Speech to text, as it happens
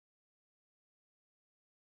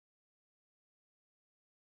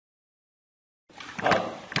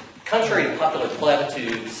Contrary to popular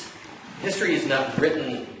platitudes, history is not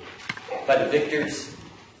written by the victors,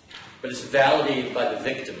 but it's validated by the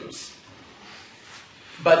victims,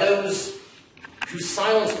 by those whose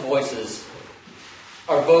silenced voices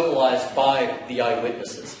are vocalized by the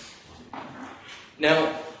eyewitnesses.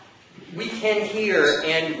 Now, we can hear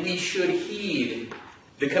and we should heed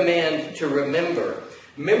the command to remember.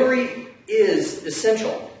 Memory is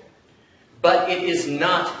essential, but it is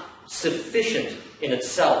not sufficient in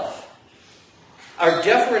itself. Our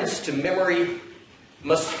deference to memory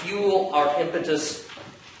must fuel our impetus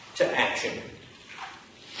to action.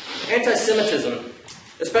 Antisemitism,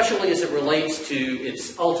 especially as it relates to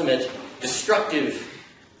its ultimate destructive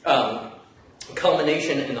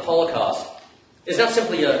culmination in the Holocaust, is not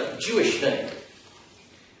simply a Jewish thing.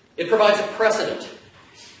 It provides a precedent,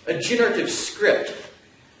 a generative script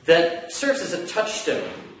that serves as a touchstone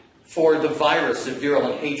for the virus of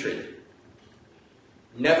virulent hatred.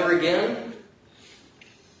 Never again?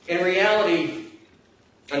 In reality,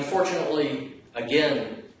 unfortunately,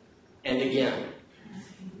 again and again.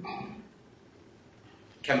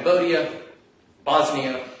 Cambodia,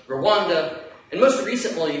 Bosnia, Rwanda, and most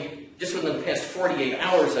recently, just within the past 48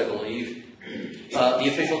 hours, I believe, the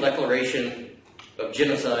official declaration of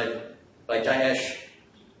genocide by Daesh,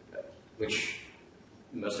 which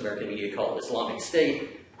most American media call Islamic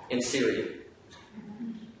State, in Syria.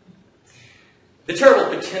 The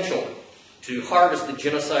terrible potential to harvest the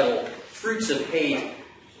genocidal fruits of hate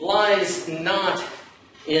lies not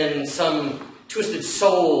in some twisted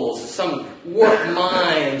souls, some warped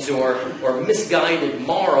minds, or misguided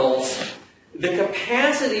morals. The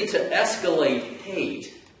capacity to escalate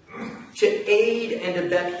hate, to aid and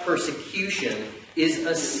abet persecution, is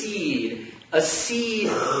a seed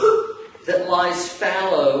that lies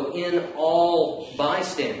fallow in all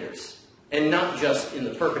bystanders, and not just in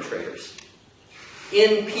the perpetrators.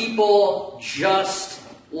 In people just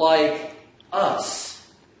like us,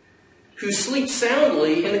 who sleep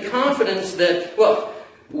soundly in the confidence that, well,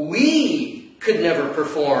 we could never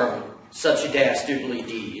perform such dastardly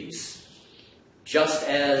deeds, just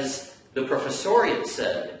as the professoriate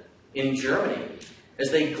said in Germany,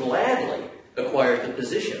 as they gladly acquired the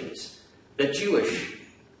positions that Jewish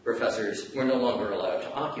professors were no longer allowed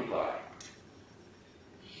to occupy.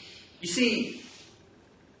 You see,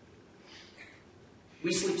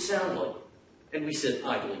 we sleep soundly, and we sit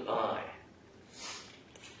idly by.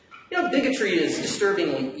 You know, bigotry is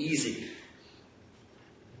disturbingly easy.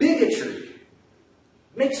 Bigotry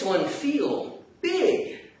makes one feel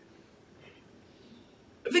big.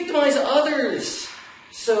 Victimize others,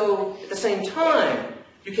 so at the same time,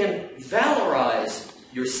 you can valorize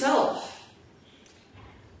yourself.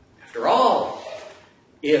 After all,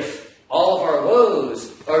 if all of our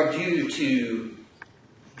woes are due to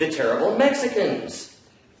the terrible Mexicans,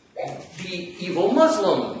 the evil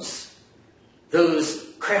Muslims,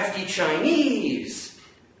 those crafty Chinese,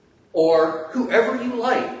 or whoever you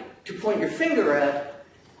like to point your finger at,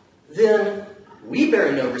 then we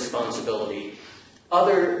bear no responsibility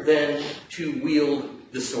other than to wield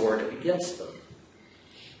the sword against them.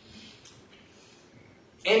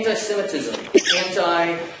 Antisemitism,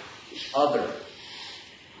 anti-other,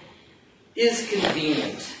 is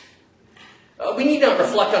convenient. We need not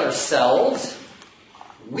reflect on ourselves.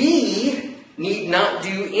 We need not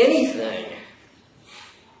do anything.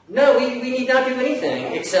 No, we need not do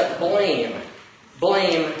anything except blame.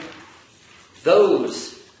 Blame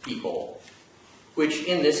those people, which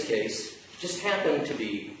in this case just happen to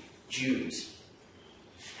be Jews.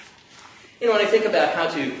 You know, when I think about how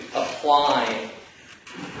to apply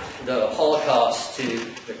the Holocaust to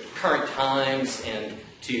the current times and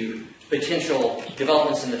to potential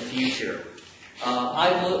developments in the future,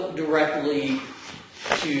 I look directly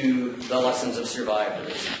to the lessons of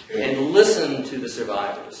survivors and listen to the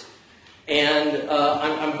survivors. And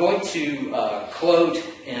I'm going to quote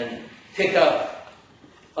and pick up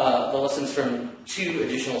the lessons from two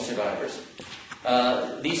additional survivors.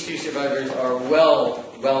 These two survivors are well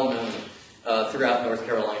known throughout North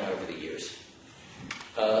Carolina over the years.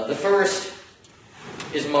 The first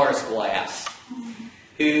is Morris Glass,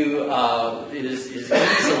 who is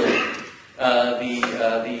easily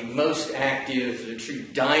the most active, the true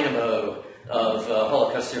dynamo of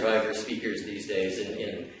Holocaust survivor speakers these days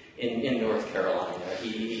in North Carolina.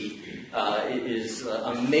 He is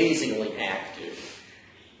amazingly active.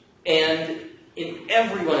 And in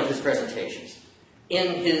every one of his presentations,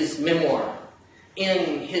 in his memoir,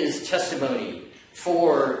 in his testimony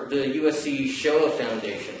for the USC Shoah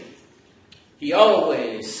Foundation, he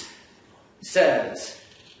always says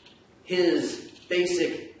his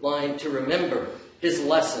basic line to remember, his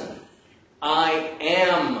lesson, I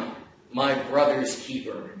am my brother's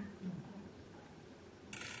keeper.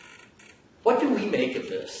 What do we make of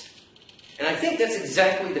this? And I think that's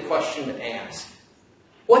exactly the question to ask.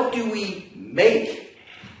 What do we make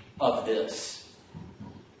of this?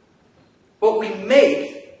 What we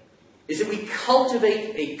make is that we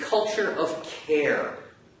cultivate a culture of care.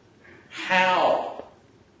 How?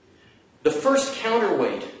 The first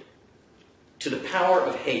counterweight to the power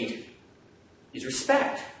of hate is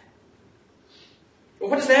respect. Well,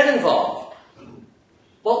 what does that involve?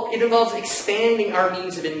 Well, it involves expanding our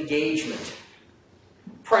means of engagement,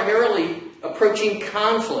 primarily approaching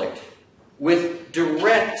conflict with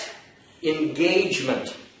direct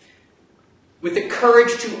engagement, with the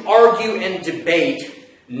courage to argue and debate,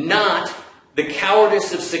 not the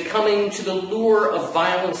cowardice of succumbing to the lure of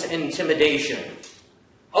violence and intimidation.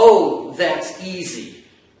 Oh, that's easy.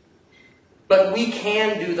 But we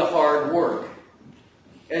can do the hard work.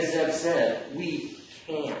 As I've said, we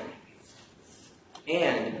can.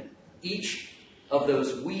 And each of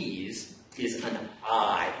those we's is an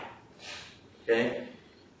I. Okay?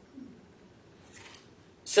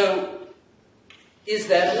 So, is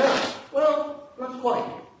that enough? Well, not quite.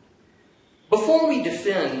 Before we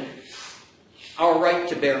defend our right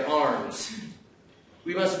to bear arms,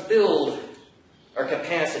 we must build our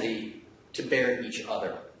capacity to bear each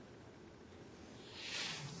other.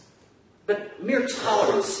 But mere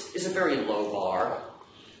tolerance is a very low bar.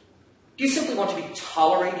 Do you simply want to be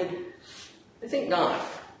tolerated? I think not.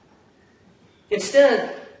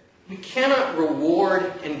 Instead, we cannot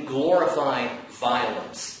reward and glorify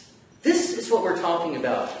violence. This is what we're talking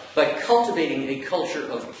about by cultivating a culture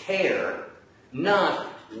of care, not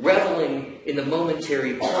reveling in the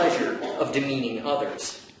momentary pleasure of demeaning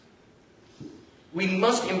others. We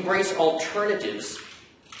must embrace alternatives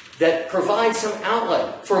that provide some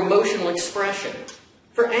outlet for emotional expression,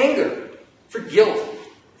 for anger, for guilt,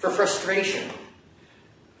 for frustration.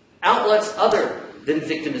 Outlets other than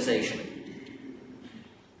victimization.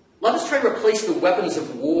 Let us try to replace the weapons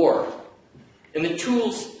of war and the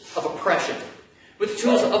tools of oppression with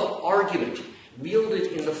tools of argument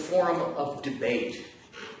wielded in the form of debate.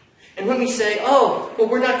 And when we say, oh, well,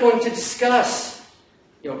 we're not going to discuss,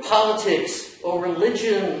 politics or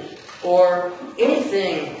religion or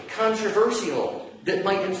anything controversial that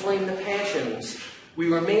might inflame the passions, we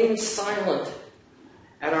remain silent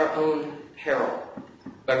at our own peril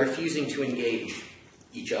by refusing to engage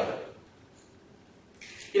each other.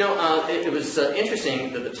 It was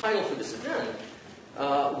interesting that the title for this event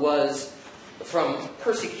was From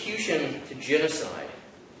Persecution to Genocide,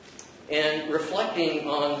 and reflecting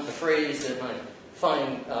on the phrase that my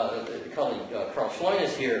fine colleague Karl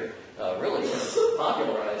Schleunes here really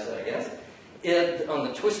popularized, I guess, on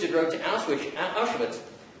the twisted road to Auschwitz.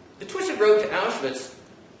 The twisted road to Auschwitz,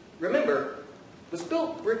 remember, was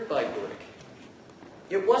built brick by brick.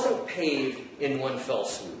 It wasn't paved in one fell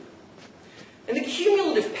swoop. And the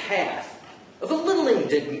cumulative path of the little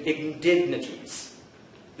indignities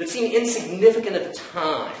that seem insignificant at the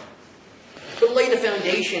time, but lay the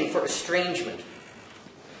foundation for estrangement,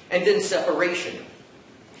 and then separation,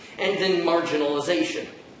 and then marginalization,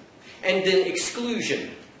 and then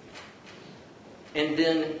exclusion, and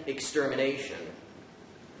then extermination,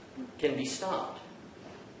 can be stopped.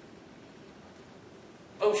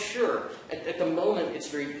 Oh, sure, at the moment it's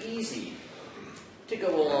very easy to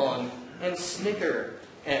go along and snicker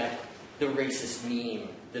at the racist meme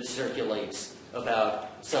that circulates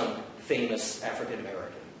about some famous African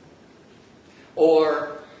American.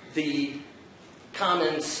 Or the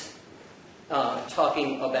comments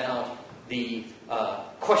talking about the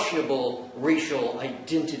questionable racial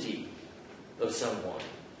identity of someone.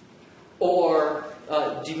 Or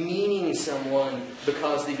demeaning someone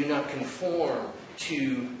because they do not conform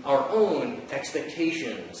to our own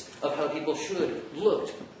expectations of how people should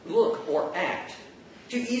look or act,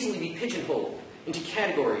 to easily be pigeonholed into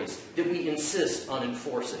categories that we insist on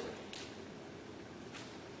enforcing.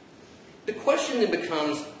 The question then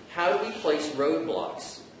becomes, how do we place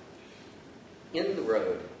roadblocks in the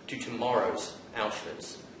road to tomorrow's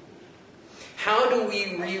Auschwitz? How do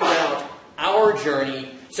we reroute our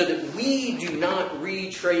journey so that we do not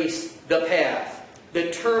retrace the path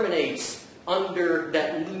that terminates under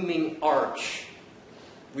that looming arch,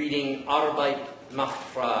 reading Arbeit macht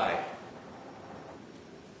frei?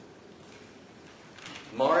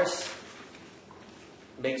 Morris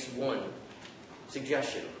makes one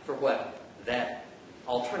suggestion for what that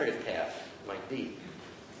alternative path might be.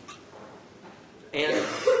 And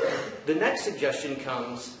the next suggestion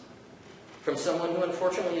comes from someone who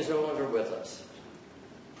unfortunately is no longer with us.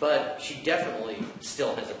 But she definitely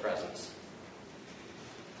still has a presence.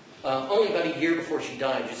 Only about a year before she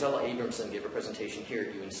died, Gisela Abramson gave a presentation here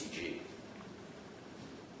at UNCG.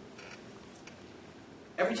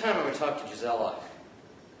 Every time I would talk to Gisela,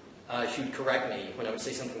 she would correct me when I would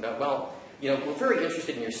say something about, well, you know, we're very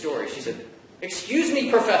interested in your story. She said, "Excuse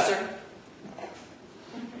me, Professor.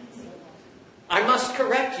 I must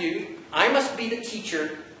correct you. I must be the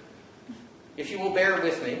teacher, if you will bear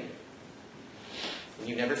with me." And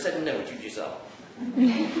you never said no to Gisela.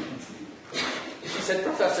 She said,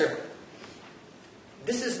 "Professor,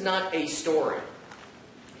 this is not a story.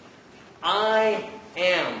 I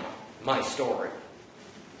am my story."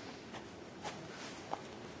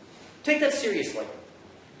 Take that seriously.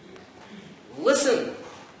 Listen.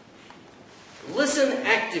 Listen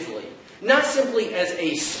actively, not simply as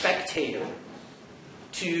a spectator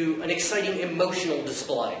to an exciting emotional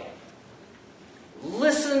display.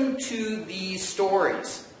 Listen to these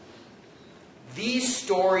stories. These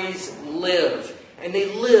stories live, and they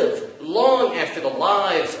live long after the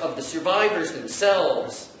lives of the survivors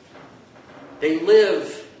themselves. They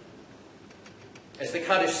live, as the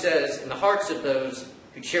Kaddish says, in the hearts of those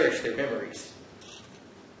who cherish their memories.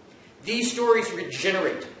 These stories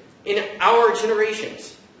regenerate in our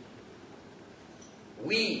generations.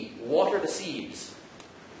 We water the seeds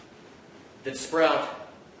that sprout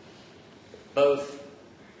both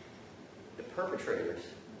the perpetrators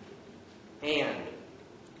and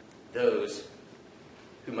those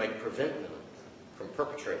who might prevent them from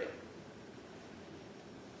perpetrating.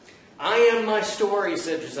 "I am my story,"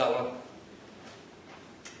 said Gisela.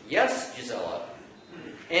 Yes, Gisela.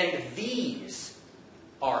 And these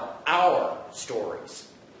are our stories.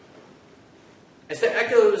 As the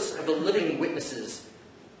echoes of the living witnesses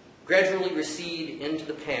gradually recede into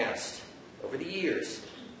the past over the years,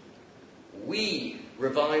 we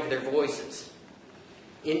revive their voices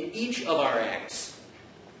in each of our acts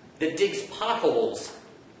that digs potholes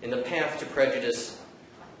in the path to prejudice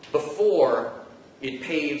before it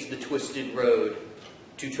paves the twisted road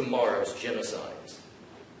to tomorrow's genocides.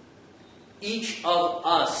 Each of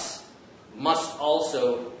us must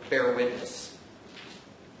also bear witness.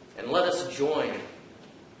 And let us join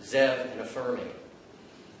Zev in affirming,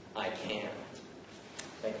 "I can."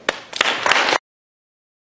 Thank you.